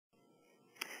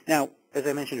Now, as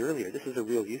I mentioned earlier, this is a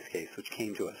real use case which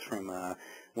came to us from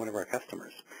one of our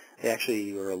customers. They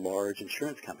actually were a large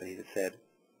insurance company that said,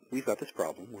 we've got this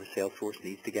problem where Salesforce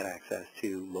needs to get access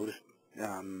to Lotus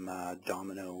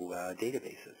Domino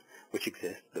databases, which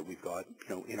exist that we've got,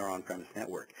 in our on-premise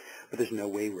network. But there's no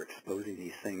way we're exposing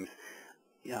these things,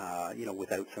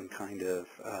 without some kind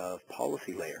of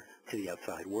policy layer to the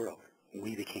outside world.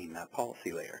 We became that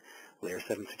policy layer. Layer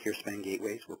 7 secure span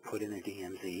gateways were put in a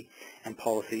DMZ, and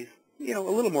policies, a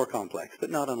little more complex, but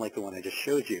not unlike the one I just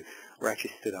showed you, were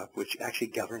actually stood up, which actually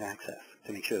govern access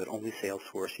to make sure that only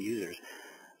Salesforce users,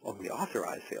 only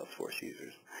authorized Salesforce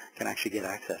users, can actually get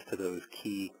access to those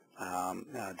key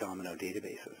Domino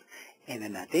databases. And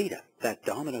in that data, that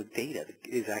Domino data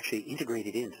is actually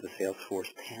integrated into the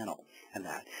Salesforce panel and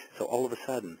that. So all of a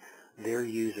sudden, their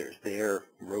users, their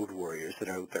road warriors that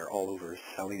are out there all over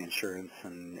selling insurance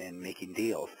and making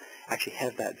deals, actually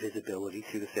have that visibility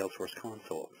through the Salesforce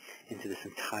console into this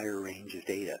entire range of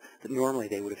data that normally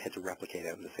they would have had to replicate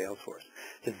out into Salesforce.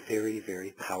 It's a very,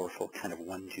 very powerful kind of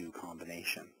 1-2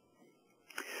 combination.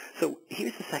 So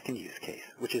here's the second use case,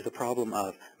 which is the problem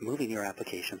of moving your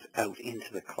applications out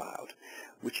into the cloud,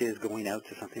 which is going out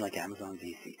to something like Amazon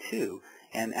EC2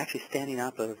 and actually standing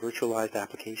up a virtualized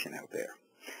application out there.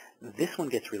 This one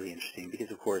gets really interesting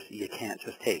because, of course, you can't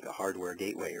just take a hardware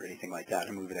gateway or anything like that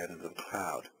and move it out into the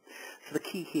cloud. So the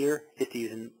key here is to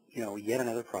use, yet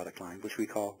another product line, which we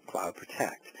call Cloud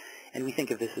Protect. And we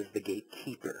think of this as the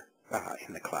gatekeeper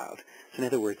in the cloud. So in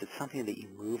other words, it's something that you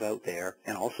move out there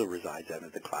and also resides out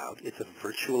in the cloud. It's a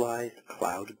virtualized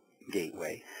cloud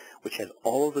gateway, which has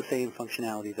all of the same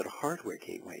functionality that a hardware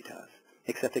gateway does,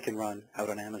 except it can run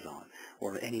out on Amazon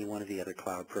or any one of the other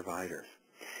cloud providers.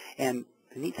 And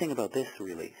the neat thing about this,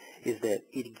 really, is that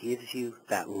it gives you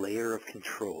that layer of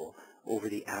control over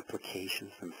the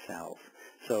applications themselves.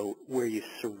 So where you've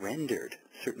surrendered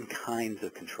certain kinds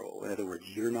of control, in other words,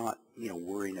 you're not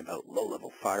worrying about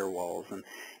low-level firewalls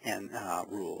and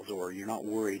rules, or you're not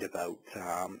worried about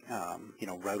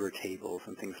router tables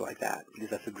and things like that, because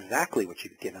that's exactly what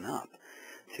you've given up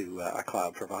to a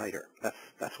cloud provider.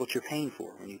 That's what you're paying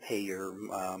for when you pay your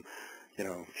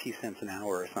a few cents an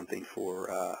hour or something for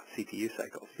CPU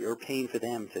cycles. You're paying for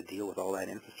them to deal with all that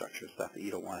infrastructure stuff that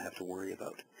you don't want to have to worry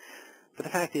about. But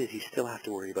the fact is, you still have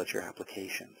to worry about your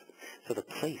applications. So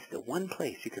the one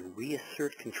place you can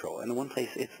reassert control, and the one place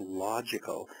it's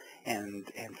logical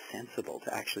and sensible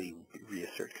to actually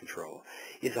reassert control,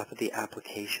 is up at the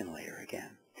application layer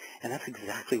again. And that's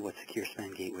exactly what secure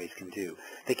span gateways can do.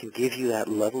 They can give you that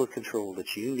level of control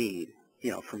that you need,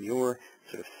 from your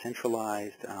sort of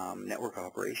centralized network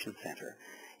operations center,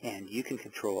 and you can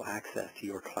control access to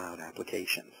your cloud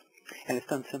applications. And it's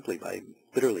done simply by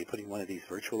literally putting one of these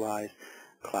virtualized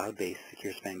cloud-based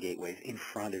secure span gateways in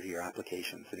front of your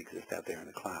applications that exist out there in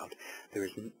the cloud.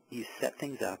 You set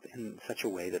things up in such a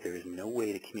way that there is no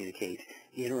way to communicate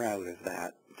in or out of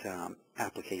that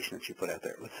application that you put out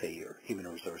there, let's say your human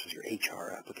resources, your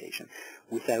HR application,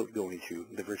 without going through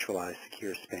the virtualized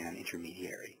secure span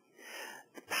intermediary.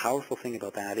 The powerful thing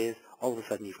about that is, all of a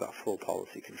sudden you've got full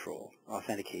policy control,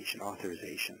 authentication,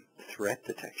 authorization, threat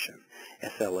detection,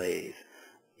 SLAs,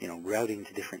 routing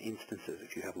to different instances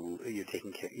if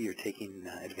you're taking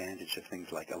advantage of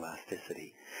things like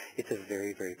elasticity. It's a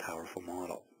very, very powerful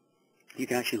model. You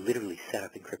can actually literally set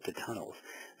up encrypted tunnels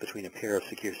between a pair of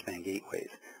secure span gateways,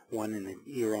 one in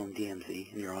your own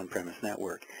DMZ in your on-premise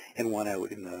network, and one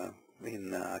out in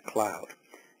the cloud.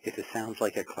 If it sounds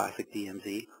like a classic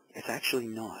DMZ, it's actually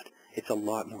not. It's a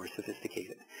lot more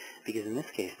sophisticated, because in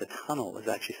this case the tunnel is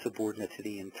actually subordinate to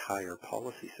the entire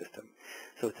policy system.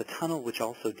 So it's a tunnel which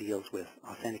also deals with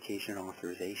authentication and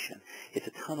authorization. It's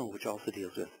a tunnel which also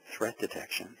deals with threat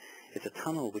detection. It's a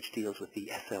tunnel which deals with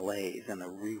the SLAs and the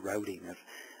rerouting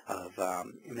of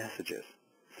messages.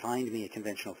 Find me a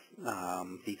conventional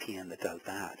VPN that does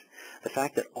that. The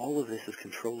fact that all of this is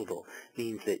controllable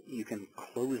means that you can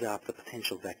close up the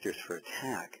potential vectors for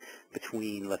attack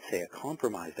between, let's say, a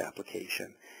compromised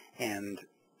application and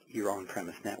your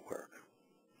on-premise network.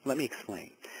 Let me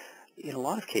explain. In a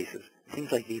lot of cases,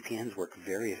 things like VPNs work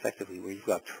very effectively where you've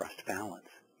got trust balance.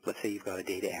 Let's say you've got a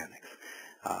data annex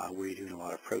where you're doing a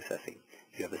lot of processing.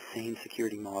 You have the same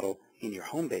security model in your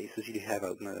home base as you have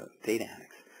out in the data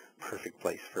annex. Perfect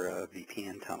place for a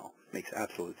VPN tunnel. Makes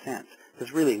absolute sense.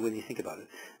 Because really, when you think about it,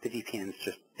 the VPN is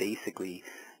just basically,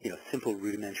 simple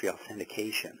rudimentary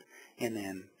authentication, and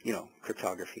then,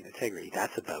 cryptography and integrity.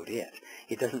 That's about it.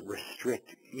 It doesn't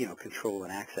restrict, control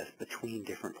and access between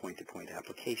different point-to-point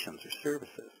applications or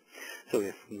services. So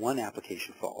if one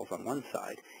application falls on one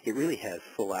side, it really has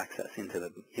full access into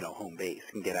the, home base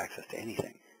and get access to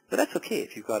anything. But that's okay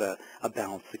if you've got a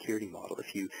balanced security model,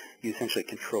 if you essentially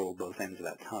control both ends of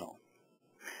that tunnel.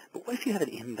 But what if you have an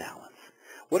imbalance?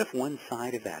 What if one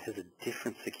side of that has a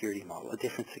different security model, a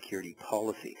different security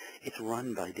policy? It's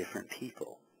run by different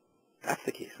people. That's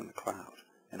the case in the cloud.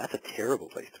 And that's a terrible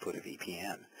place to put a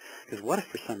VPN. Because what if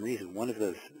for some reason one of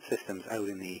those systems out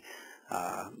in the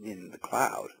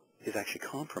cloud is actually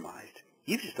compromised?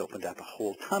 You've just opened up a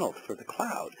whole tunnel for the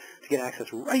cloud to get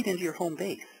access right into your home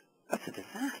base. That's a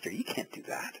disaster. You can't do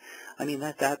that. I mean,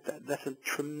 that's a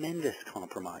tremendous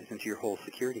compromise into your whole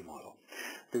security model.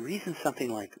 The reason something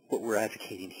like what we're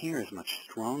advocating here is much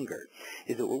stronger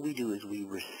is that what we do is we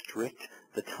restrict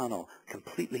the tunnel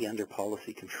completely under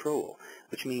policy control,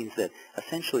 which means that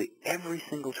essentially every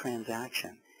single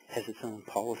transaction has its own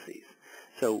policies.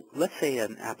 So let's say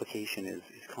an application is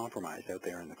compromised out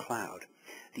there in the cloud.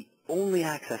 The only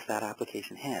access that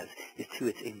application has is to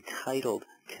its entitled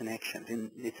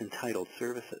connections, its entitled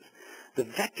services. The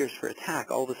vectors for attack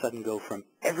all of a sudden go from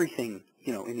everything,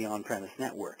 in the on-premise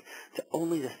network to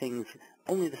only the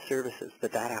services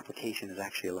that application is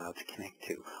actually allowed to connect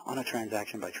to on a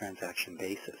transaction-by-transaction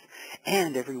basis.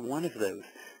 And every one of those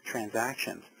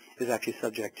transactions is actually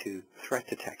subject to threat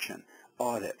detection,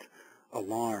 audit,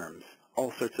 alarms,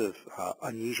 all sorts of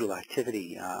unusual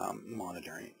activity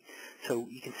monitoring. So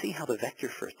you can see how the vector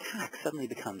for attack suddenly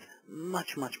becomes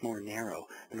much, much more narrow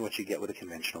than what you get with a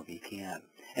conventional VPN.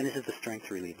 And this is the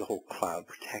strength, really, of the whole cloud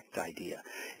protect idea.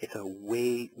 It's a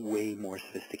way, way more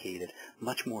sophisticated,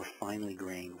 much more finely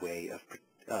grained way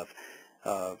of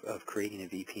creating a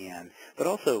VPN, but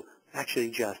also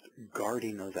actually just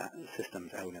guarding those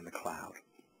systems out in the cloud.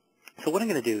 So what I'm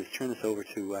going to do is turn this over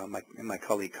to my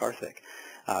colleague Karthik,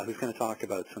 who's going to talk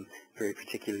about some very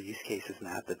particular use cases in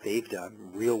that they've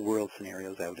done, real-world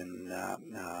scenarios out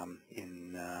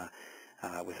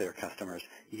with their customers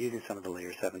using some of the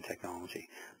Layer 7 technology.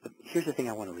 But here's the thing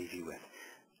I want to leave you with.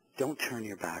 Don't turn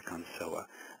your back on SOA.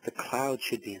 The cloud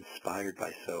should be inspired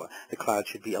by SOA. The cloud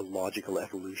should be a logical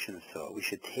evolution of SOA. We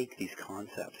should take these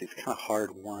concepts, these kind of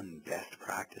hard-won best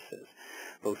practices,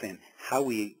 both in how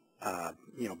we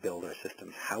build our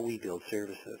systems, how we build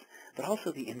services, but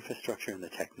also the infrastructure and the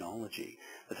technology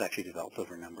that's actually developed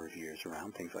over a number of years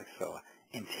around things like SOA,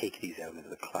 and take these out into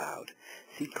the cloud.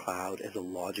 See cloud as a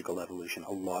logical evolution,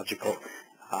 a logical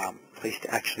place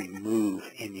to actually move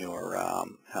in your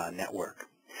network.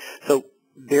 So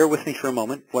bear with me for a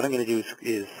moment. What I'm going to do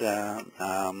is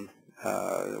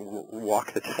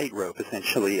walk the tightrope,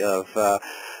 essentially, of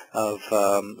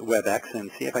WebEx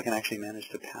and see if I can actually manage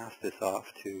to pass this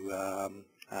off to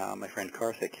my friend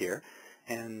Karthik here,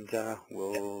 and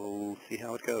we'll see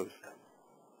how it goes.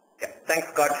 Yeah. Thanks,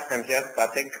 Scott. I'm here,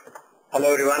 Karthik.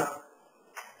 Hello, everyone.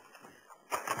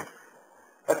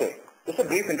 Okay, just a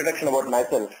brief introduction about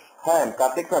myself. Hi, I'm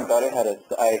Karthik from Torry.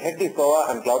 I head the SOA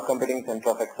and Cloud Computing Center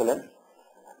of Excellence.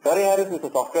 Torry is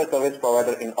a software service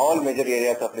provider in all major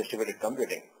areas of distributed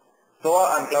computing.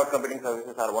 SOA and Cloud Computing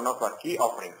Services are one of our key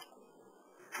offerings.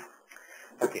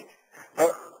 Okay, now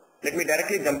let me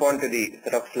directly jump on to the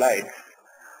set of slides.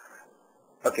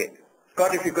 Okay,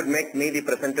 Scott, if you could make me the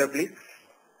presenter, please.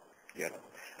 Yeah.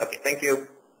 Okay, thank you.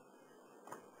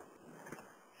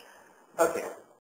 Okay.